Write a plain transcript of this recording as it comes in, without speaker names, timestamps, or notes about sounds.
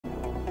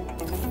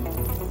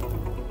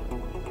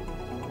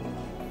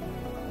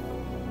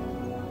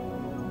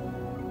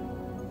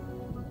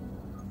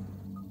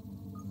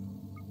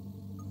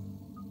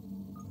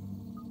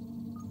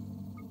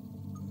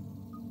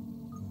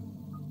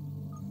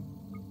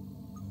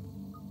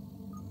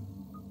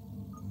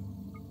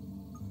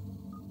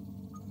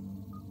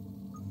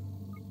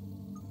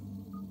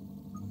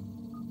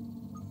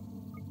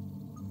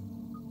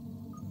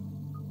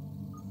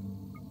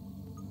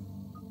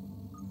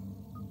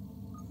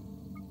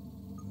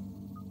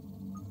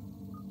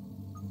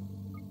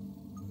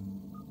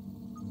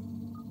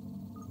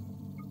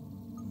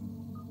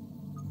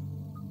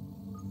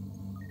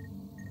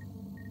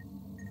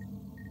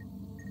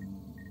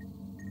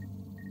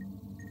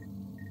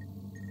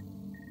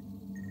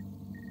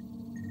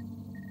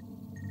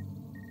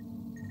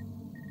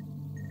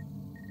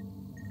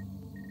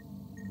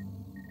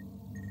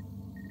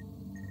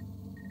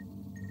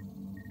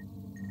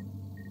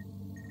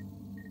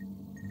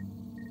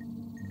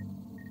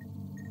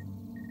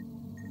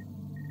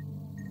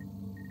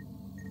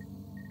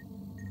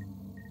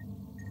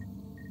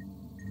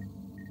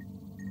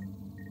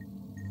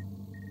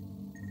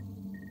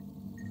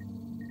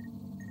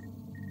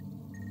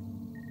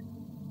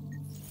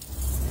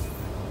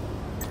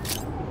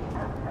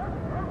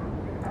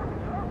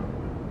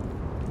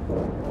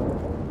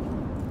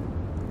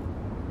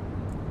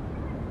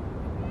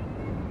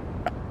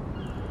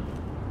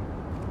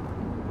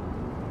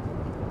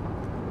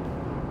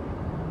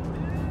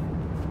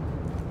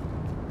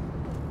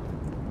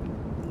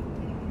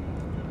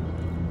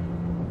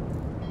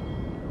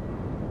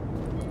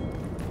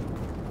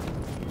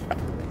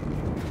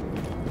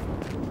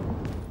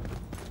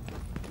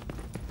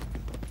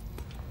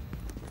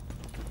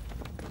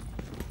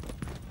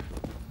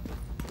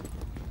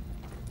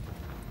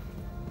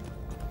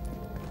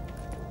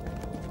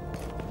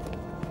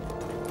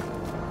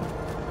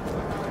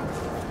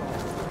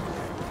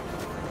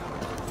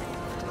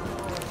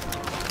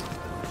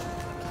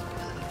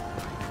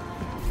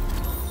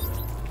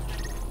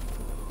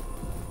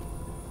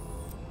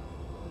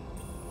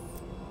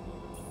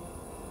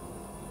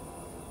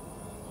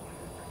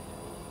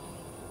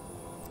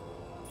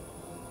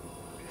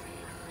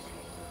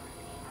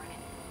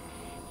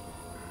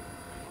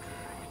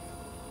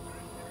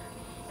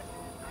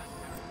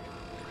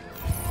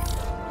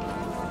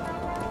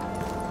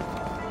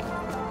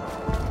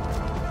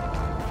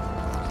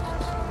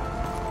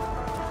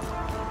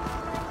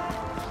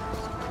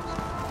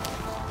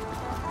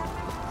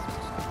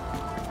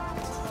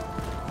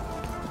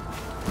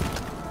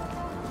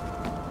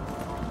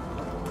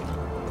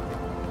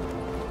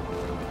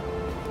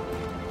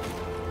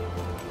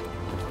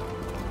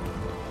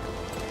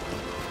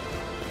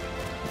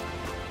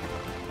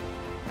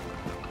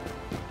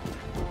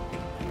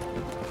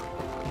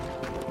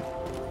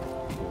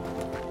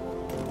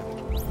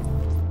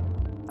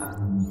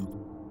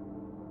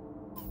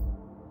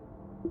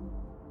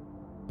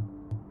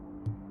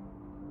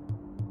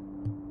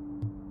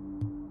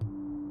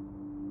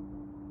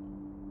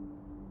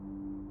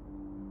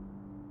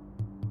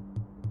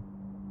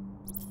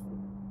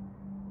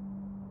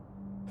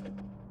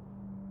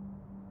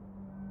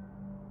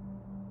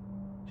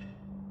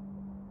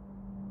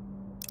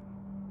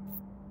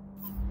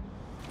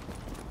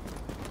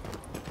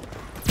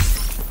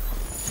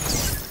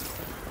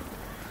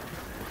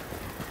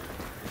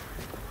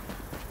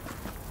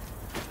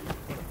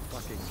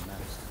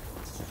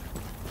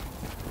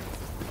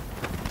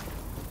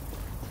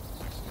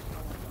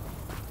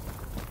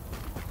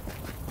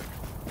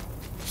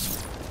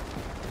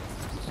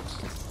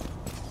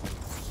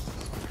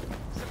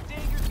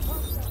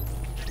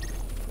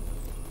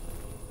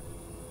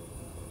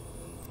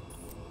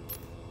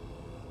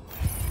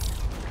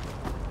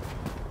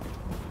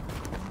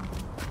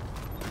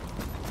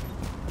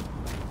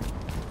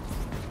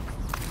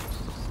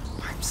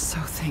So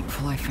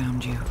thankful I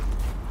found you.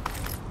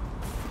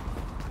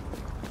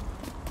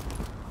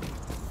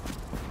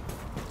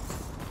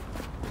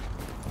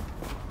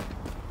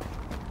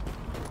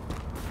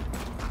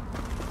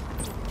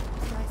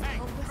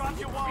 Drop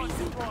your wallet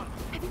in front.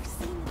 Have you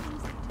seen the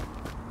things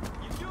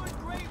you're doing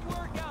great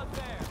work out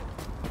there.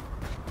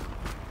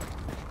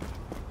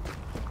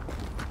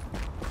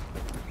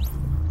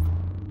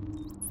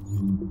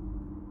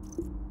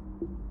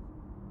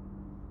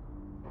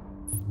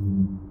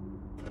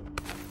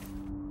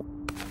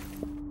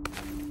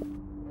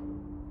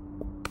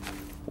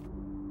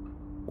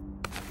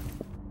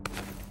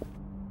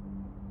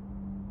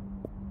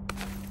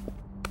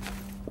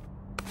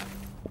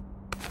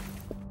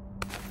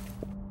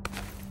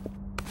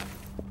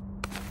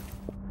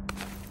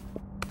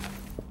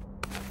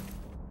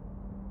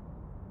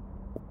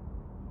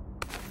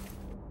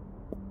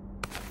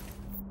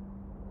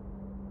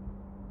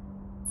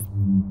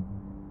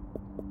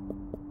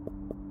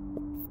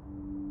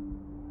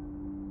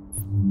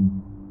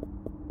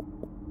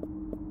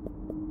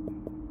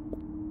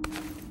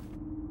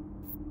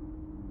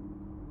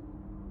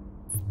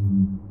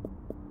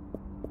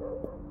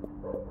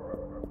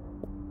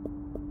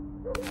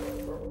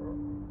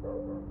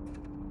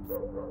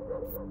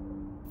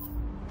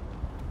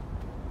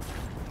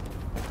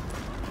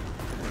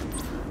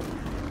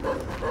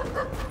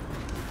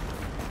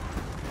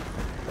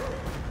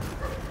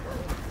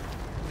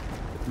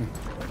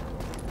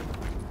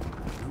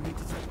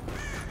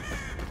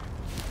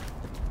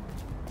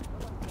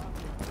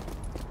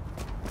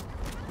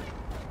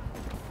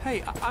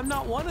 Hey, I'm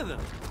not one of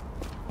them.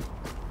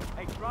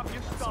 Hey, drop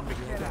your stuff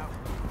and get out.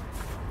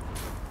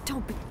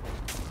 Don't be...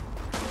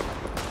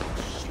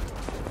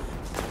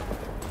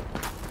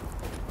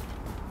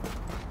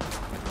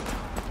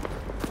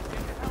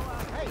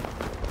 Hey,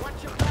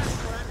 watch your back,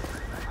 friend.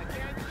 I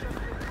can't just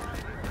be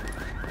fine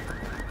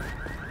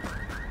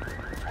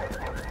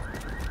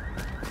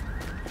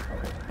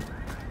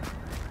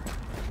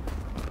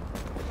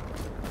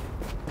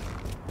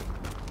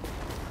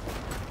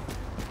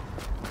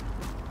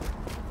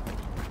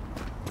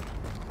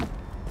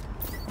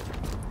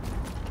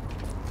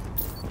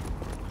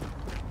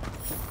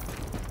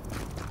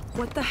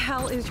What the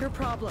hell is your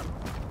problem?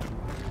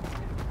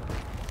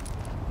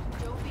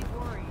 Don't be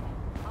worried.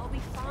 I'll be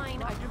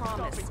fine, I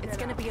promise. It's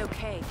gonna be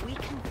okay. We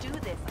can do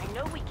this. I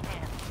know we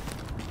can.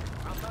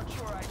 I'm not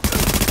sure I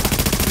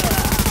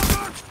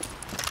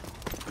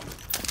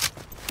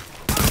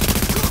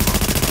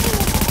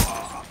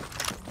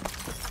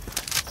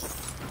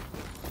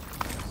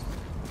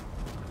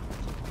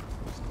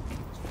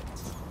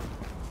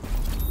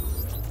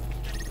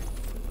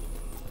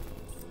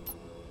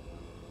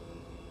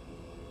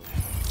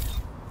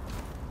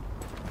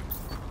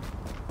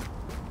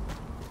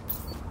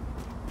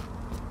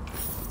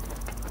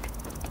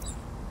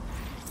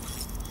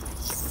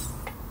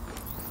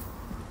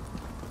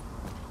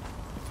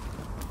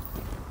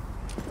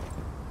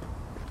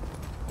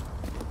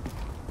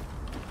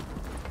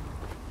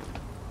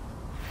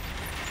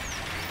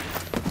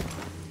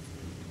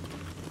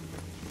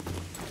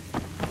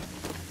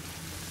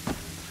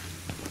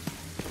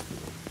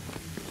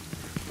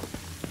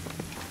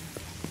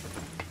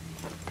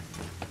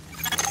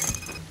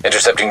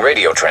Intercepting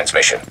radio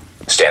transmission.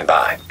 Stand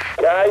by.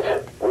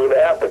 Guys, we're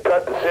gonna have to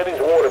cut the city's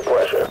water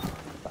pressure.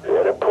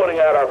 Yeah, they're putting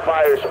out our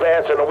fires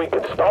faster than we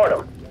can start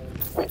them.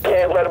 We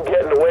can't let them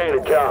get in the way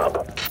of the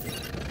job.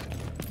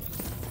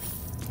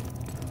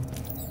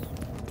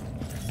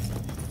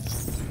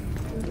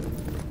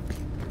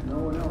 No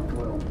one else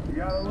will. You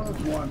gotta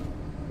lose one.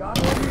 Got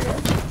over here.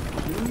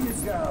 Do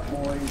your job,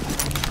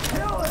 boys.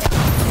 Kill it!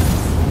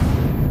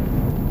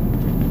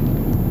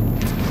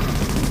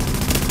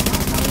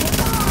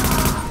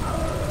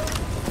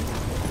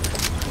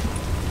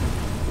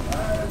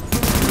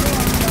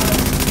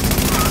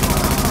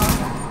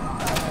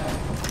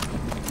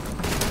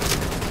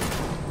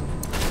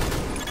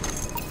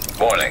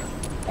 Warning.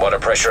 Water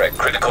pressure at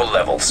critical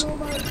levels.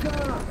 Warning.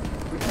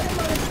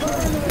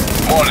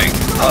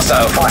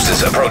 Hostile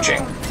forces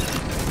approaching.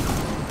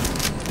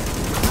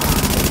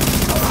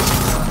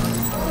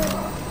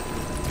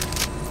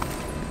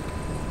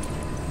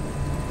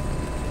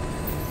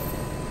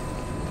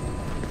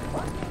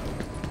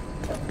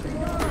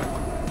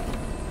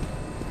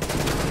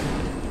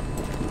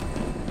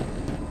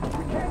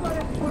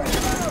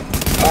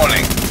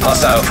 Warning.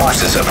 Hostile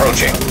forces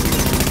approaching.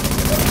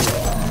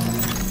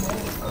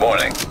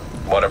 Warning.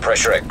 Water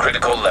pressure at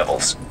critical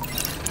levels.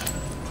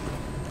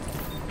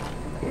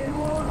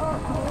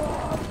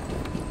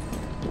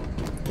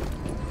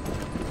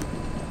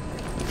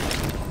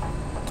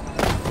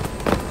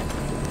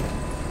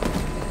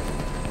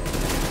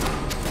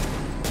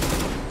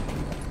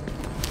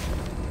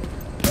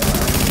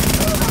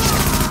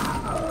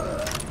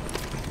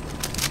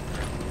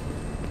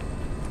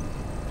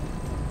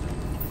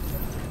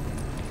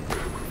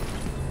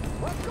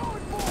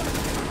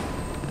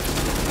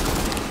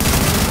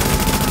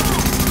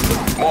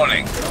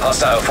 Warning.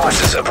 Hostile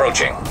forces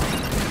approaching.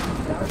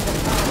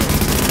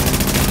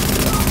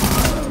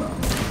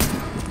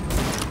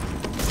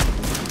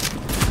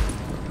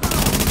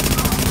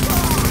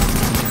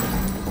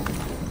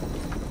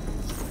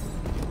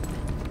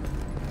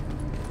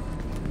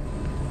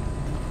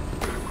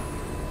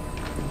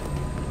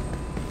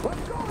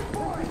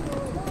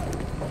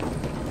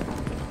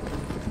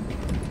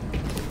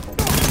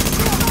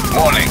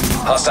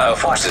 Hostile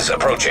forces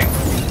approaching.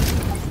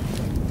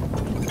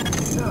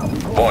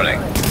 Warning.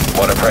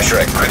 Water pressure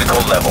at critical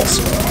levels.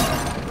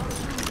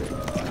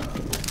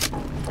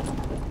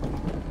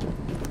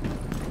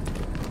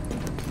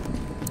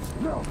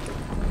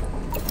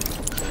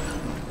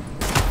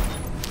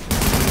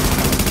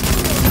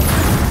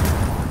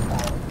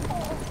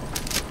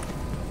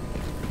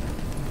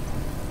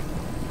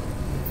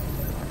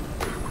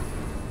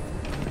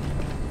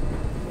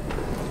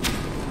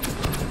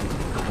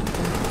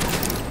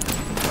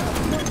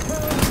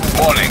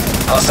 Warning.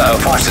 Hostile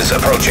forces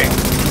approaching.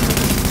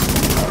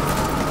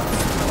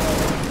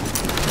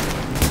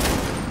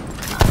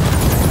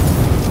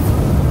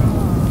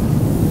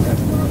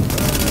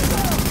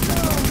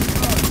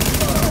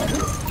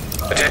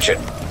 Attention.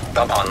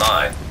 Pump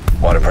online.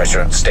 Water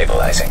pressure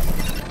stabilizing.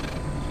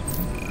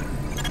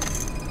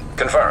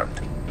 Confirmed.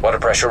 Water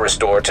pressure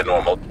restored to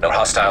normal. No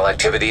hostile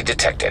activity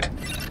detected.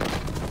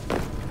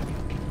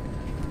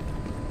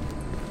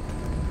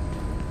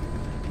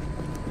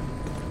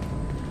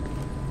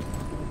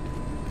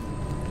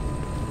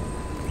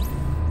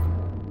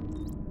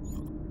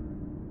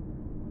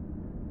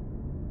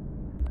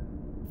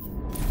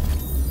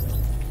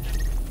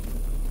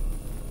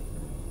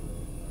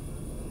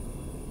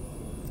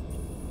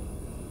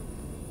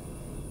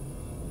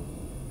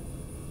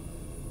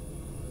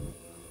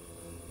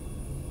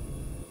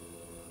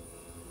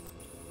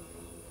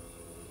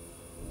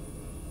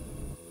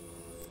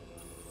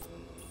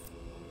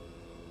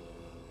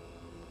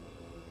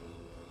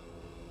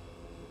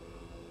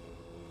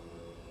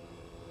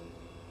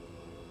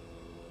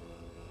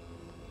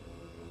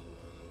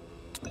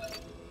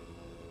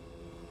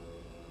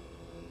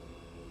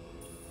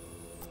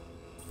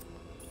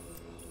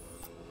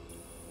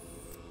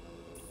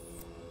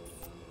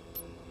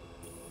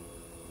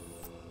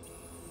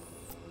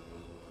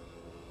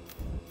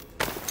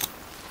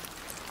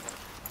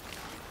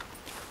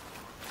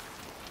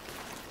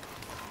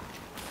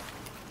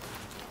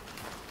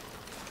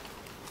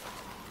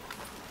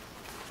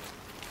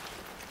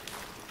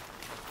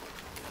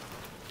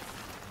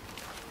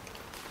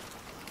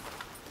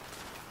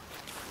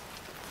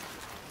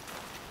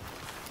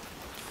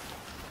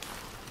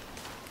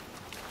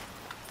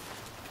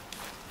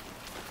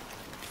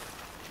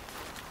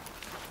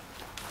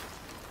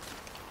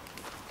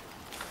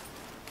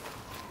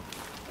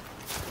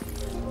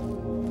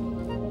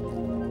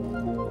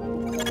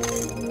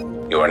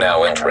 You are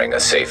now entering a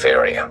safe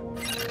area.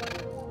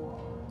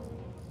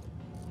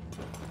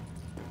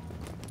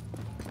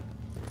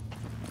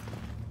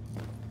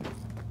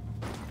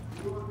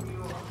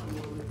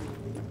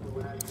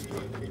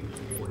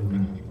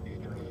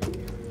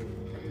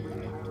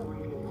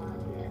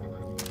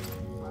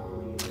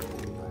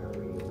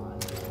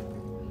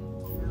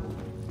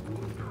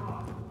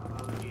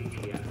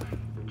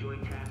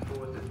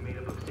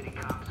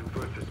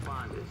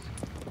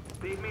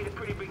 They've made a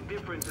pretty big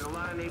difference in a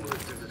lot of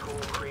neighborhoods since this whole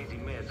crazy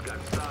mess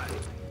got started.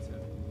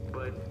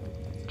 But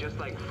just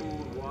like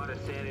food, water,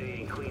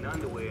 sanity, and clean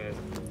underwear,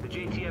 the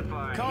JTF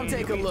are Come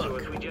take a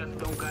look. we just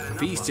don't got enough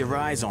Feast of. your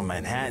eyes on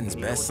Manhattan's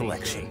You know best what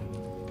they selection.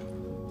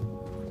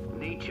 say?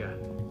 Nature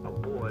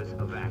abhors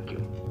a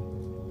vacuum.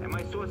 And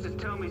my sources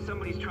tell me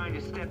somebody's trying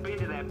to step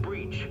into that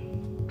breach.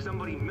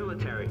 Somebody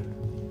military.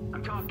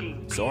 I'm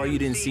talking Sorry you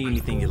didn't see PMC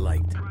anything you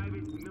liked.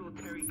 private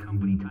military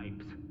company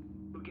types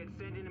who get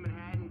sent into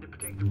Manhattan to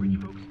protect the rich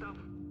folk stuff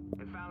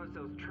and found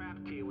themselves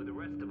trapped here with the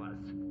rest of us.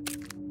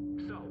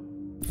 So,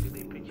 did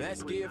they pitch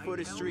Best in to gear play for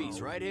the nice? streets,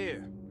 Hell no. right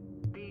here.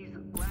 These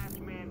last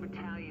man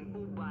battalion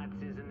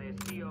U-Botses and their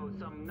CO,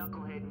 some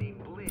knucklehead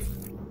named Bliss,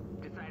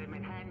 decided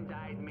Manhattan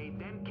died and made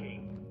them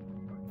king.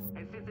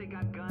 And since they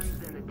got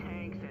guns and the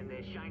tanks and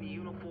their shiny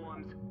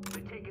uniforms,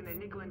 they're taking their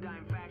nickel and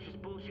dime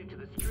fascist bullshit to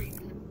the streets.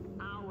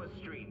 Our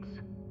streets.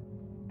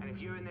 And if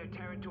you're in their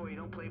territory and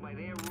don't play by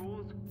their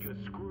rules, you're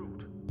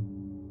screwed.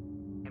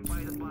 And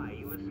by the by,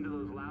 you listen to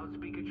those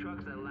loudspeaker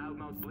trucks that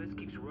loudmouth Bliss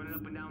keeps running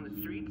up and down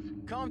the streets?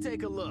 Come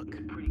take a look.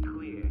 It's pretty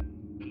clear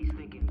he's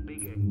thinking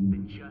bigger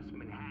than just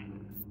Manhattan.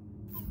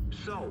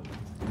 So,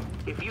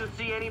 if you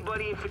see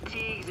anybody in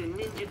fatigues and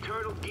Ninja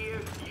Turtle gear,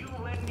 you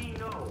let me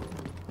know.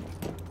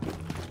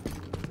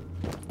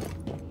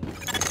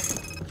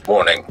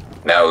 Warning.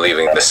 Now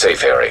leaving the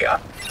safe area.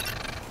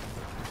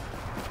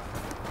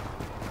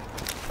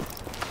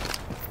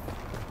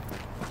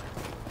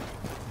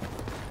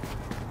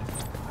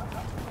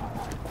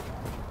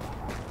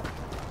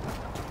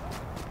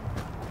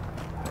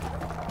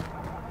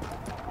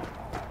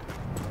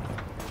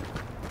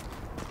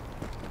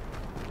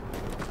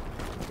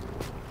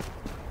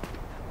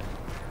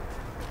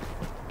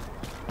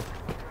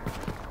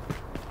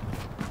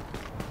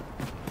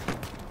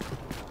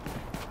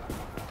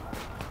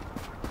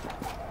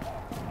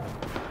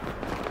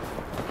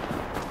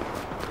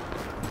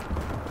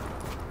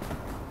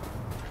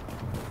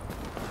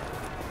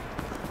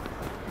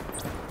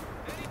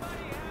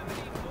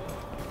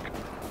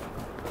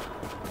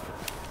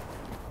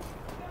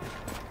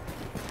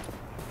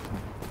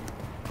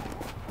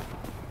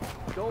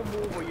 Don't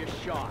move or you're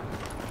shot.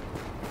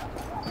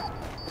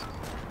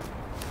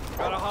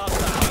 Got a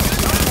hostile.